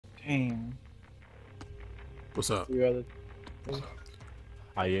Damn. What's up?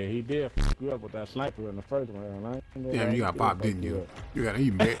 Oh yeah, he did fuck you up with that sniper in the first round. Damn, you got popped, didn't you? You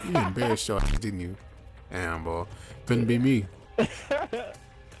embarrassed your ass, didn't you? Damn, boy. Couldn't be me.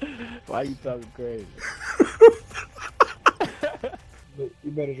 Why you talking crazy? But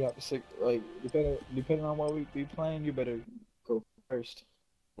you better drop the six. Like, depending on what we be playing, you better go first.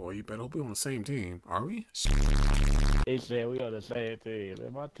 Boy, you better hope we're on the same team. Are we? He said we on the same team.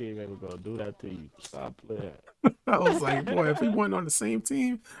 Man, my team ain't gonna do that to you. Stop playing. I was like, boy, if we weren't on the same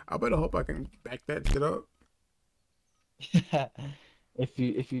team, I better hope I can back that shit up. If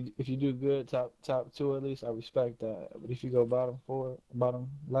you do good, top two at least, I respect that. But if you go bottom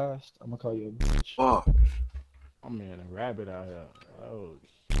last, I'm gonna call you a bitch. Fuck. I'm in a rabbit out here. Oh.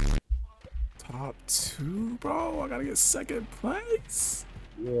 Top two, bro. I gotta get second place.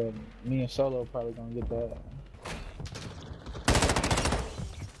 Yeah, me and Solo probably gonna get that.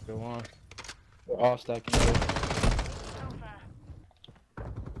 Go on. We're all stacking up.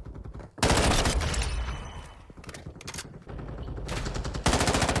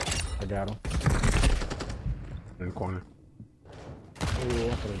 I got him. In the corner. Oh, I'm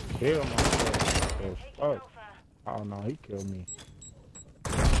gonna kill myself. Fuck. Oh no, he killed me.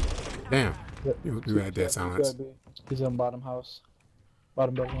 Damn. You had that silence. He's in bottom house.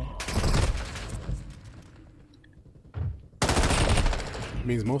 Bottom bedroom.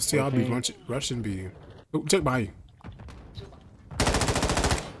 Means most of y'all be rushing B. Oh, check by you.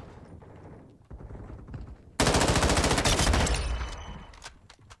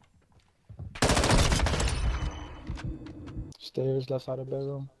 Stairs, left side of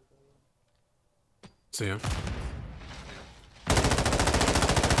bedroom. See him.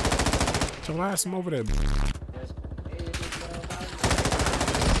 So ask him over there.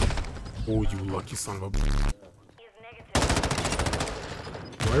 Oh, you lucky son of a.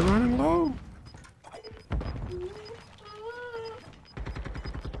 Boy, running low.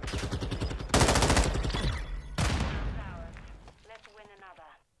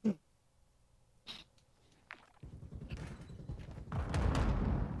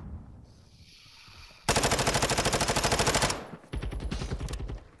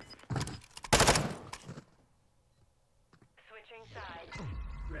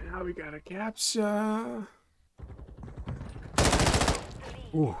 Now we got a capture.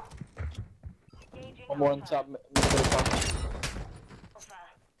 Ooh. One more on the top.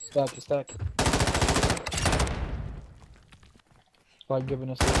 Stack it, stack it. Like giving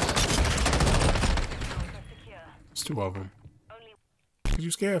us this. It's two of them. What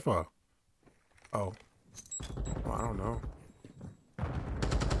you scared for? Oh. Well, I don't know.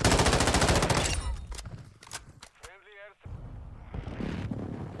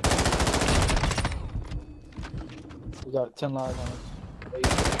 We got 10 lives on it.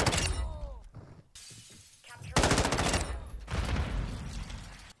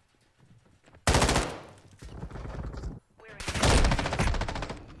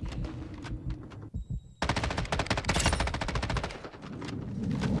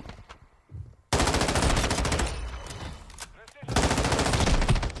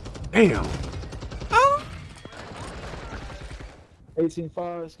 Damn. Oh.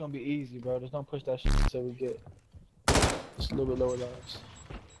 18-5, it's gonna be easy, bro. Just don't push that shit until we get just a little bit lower lives.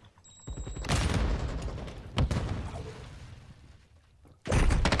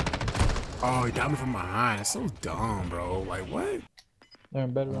 Oh, he got me from behind. That's so dumb, bro. Like, what? They're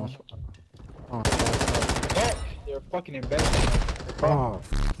in bedroom. Oh, Fuck! They're fucking in bedroom. Oh,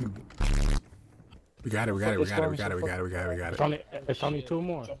 we got it. it's only two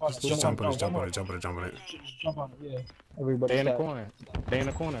more. Just jump on it. Jump on it, yeah. Everybody They in the stack. corner. They in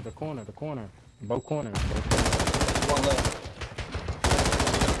the corner. The corner. Both corners. One left.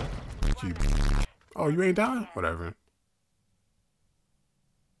 Oh, you ain't dying? Whatever.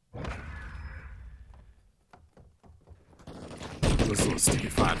 This little sticky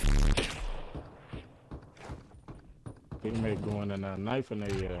fight. They may go in and knife and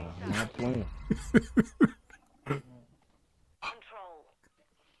they not playing. Control.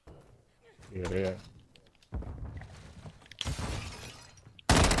 Yeah.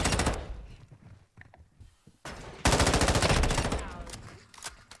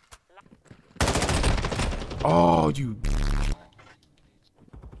 Oh, you.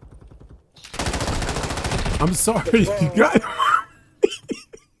 I'm sorry. You got.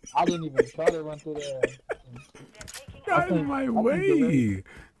 I didn't even try to run through there. Got in my way.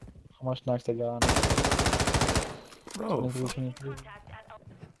 How much knocks they got on? Bro, 23.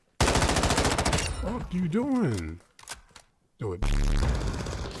 what you doing? Do it.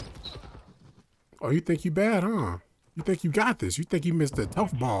 Oh, you think you bad, huh? You think you got this? You think you missed the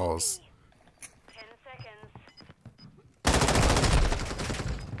tough balls? 10 seconds.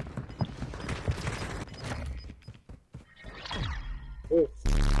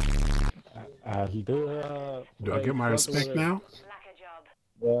 Do I get my respect now? Lack a job.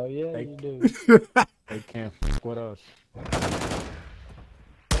 Well, yeah, They- you do. They can't fuck with us.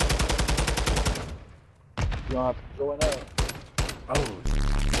 You don't have to join up. Oh,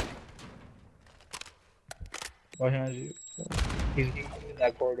 Behind you. He's in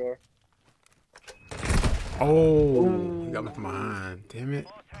that corridor. oh, he got me from behind. Damn it.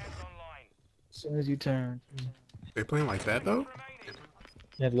 As soon as you turn, They playing like that though?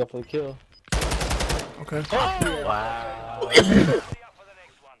 you have to go for the kill. Okay. Wow.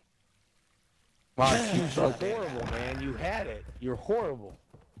 Wow, you so horrible, man. You had it. You're horrible.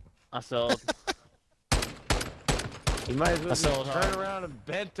 I sold. You might as well I sold just hard. turn around and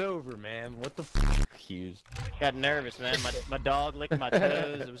bent over, man. What the f***, Hughes? Got nervous, man. My dog licked my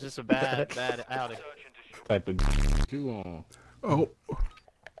toes. It was just a bad outing. Type of you on. Oh.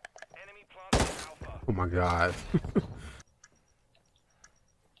 Oh my god.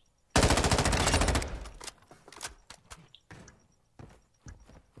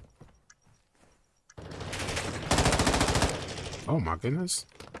 Oh my goodness.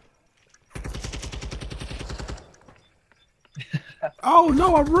 Oh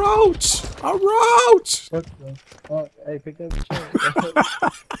no, a roach! A roach! What the fuck? Hey, pick up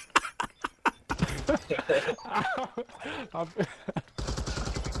the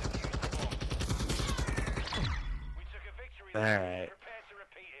Alright.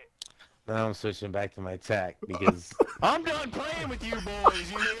 Now I'm switching back to my tack because I'm done playing with you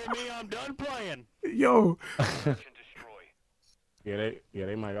boys. You hear me? I'm done playing. Yo. yeah,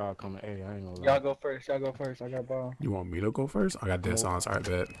 they might all come to A. I ain't gonna lie. Y'all go first. Y'all go first. I got ball. You want me to go first? I got dead silence. Alright,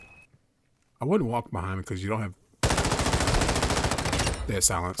 bet. I wouldn't walk behind me because you don't have dead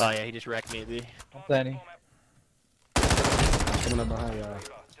silence. Oh yeah, he just wrecked me, dude. I'm planning. Coming up behind y'all.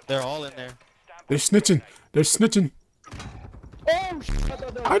 They're all in there. They're snitching. They're snitching. Oh, shit. I thought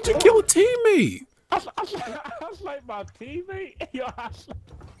that was How'd you kill a teammate? I was like my teammate. Yo,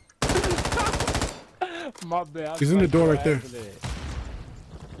 my bad. He's in the door right there.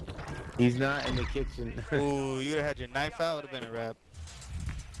 He's not in the kitchen. Ooh, you had your knife out. Would have been a wrap.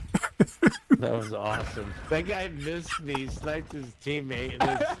 That was awesome. That guy missed me, sniped his teammate, and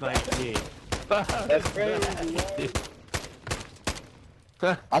then sniped me. That's crazy.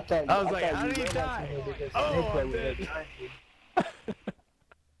 I thought. I was like, thought how you did he ran die? that to me because Oh, they play I with did. it.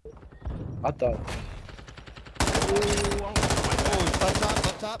 I thought. Ooh, Oh,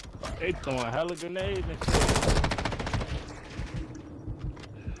 up top. they throwing hella grenades and shit.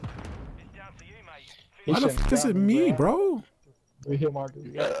 He Why the shouldn't fuck is grab it me, me, bro? We hit markers.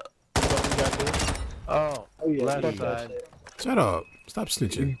 Yeah. Oh, yeah. left fuck that side. shit. Shut up. Stop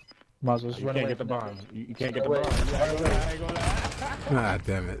snitching. Might as well just You run can't away get the from that bomb. bitch. You can't get the Wait, bomb. wait, I ain't gonna lie. God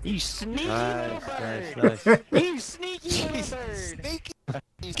damn it. You sneaky Nice, little bird. nice, nice. You sneaky little bird.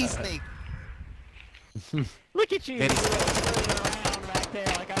 Sneaky snake. Look at you. You're turning around back there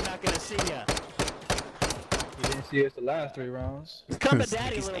like I'm not gonna see ya. You didn't see us the last 3 rounds. Come to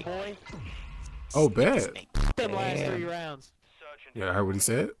daddy, little boy. Oh, bad. Them last 3 rounds. Yeah, I heard what he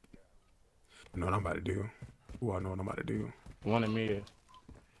said. I know what I'm about to do. Ooh, I know what I'm about to do. One in mid.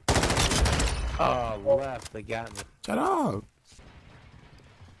 Oh, left. They got me. Shut up.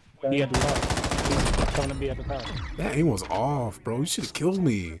 He at the top. He's coming to be at the top. That aim was off, bro. You should have killed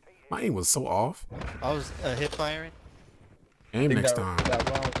me. My aim was so off. I was hip firing. Aim Think next that- time. that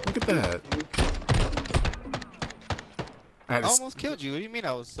round- Look at that. I I had to almost killed you. What do you mean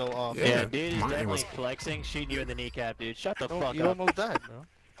I was so off? Yeah, Yeah, dude, he's mine definitely was- flexing, shooting you in the kneecap, dude. Shut the fuck You up. almost died, bro.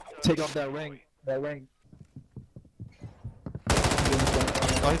 Take off that ring. That ring.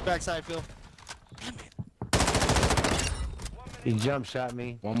 Oh, he's backside, Phil. He jump shot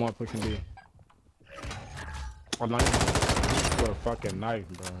me. One more pushing B. I'm not with a fucking knife,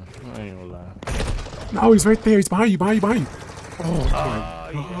 bro. I ain't gonna lie. No, he's right there. He's behind you, behind you, behind you. Oh,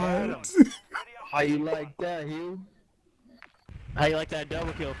 my God. How you like that, Hugh? How you like that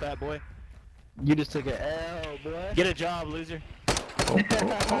double kill, fat boy? You just took an L, boy. Get a job, loser. Oh,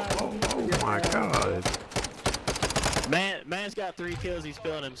 my God. Man's got 3 kills. He's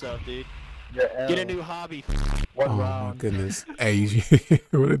feeling himself, dude. Your L. Get a new hobby. One Oh, my round. goodness. Hey,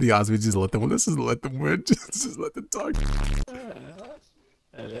 what are the odds we just let them win? Let's just let them win. Just let them talk.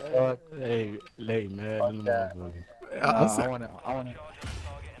 Hey, man.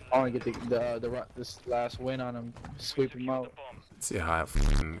 I wanna get this last win on him. Sweep him out. See how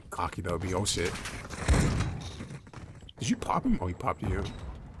fucking cocky that'll be. Oh, shit. Did you pop him? Oh, he popped you.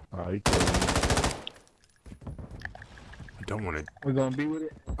 Oh, he killed me. don't want to. We're gonna be with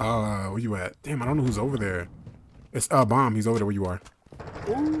it. Where you at? Damn, I don't know who's over there. It's Bomb. He's over there where you are.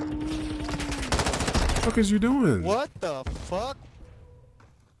 What the fuck is you doing? What the fuck?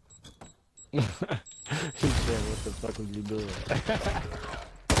 He said, "What the fuck was you doing?"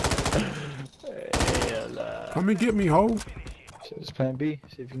 Come and get me, ho. So it's plan B.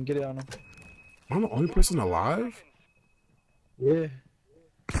 See if you can get it on him. I'm the only person alive? Yeah.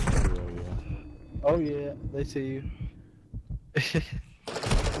 Yeah. Oh yeah. They see you.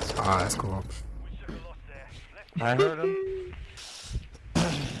 That's cool. I heard him.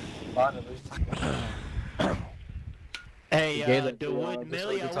 Finally. Hey, Galen, DeWood that's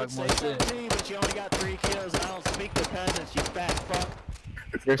Millie, what I we would talking say about something to you, but you only got 3 kills. I don't speak to peasants, you fat fuck.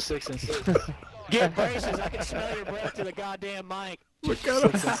 You're 6 and 6. Get braces, I can smell your breath to the goddamn mic. Look at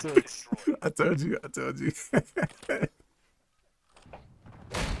him. 6 and 6. I told you.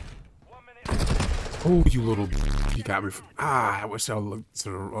 Oh, you little. You got me. I wish I looked to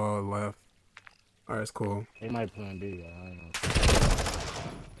the left. Alright, it's cool. They might plan B. I don't know.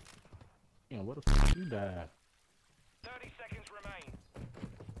 Yeah, what the fuck you died? 30 seconds remain.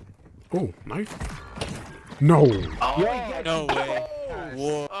 Oh, knife. No. Yo, No way.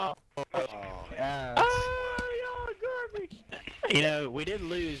 Whoa. You know, we did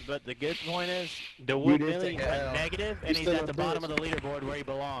lose, but the good point is, You DeWood did Millie take a went L. negative, You and he's still at a the bottom bitch. of the leaderboard where he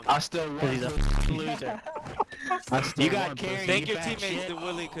belongs. I still Because he's a won. f***ing loser. I still You got won, carried, pussy. Thank you your fat teammates, shit. the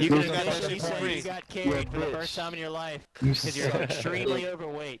Willie, because You you can got that officially shit for say free. you got You're a carried for the bitch. first time in your life, You because you're suck. extremely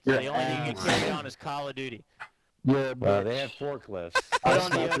overweight. So You're the only thing you ass. get carried on is Call of Duty. Yeah, Well, but they had forklifts. Put I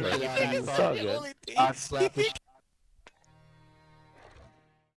on the slapped the other shit shit, out of you you. fat fuck. I slapped the shit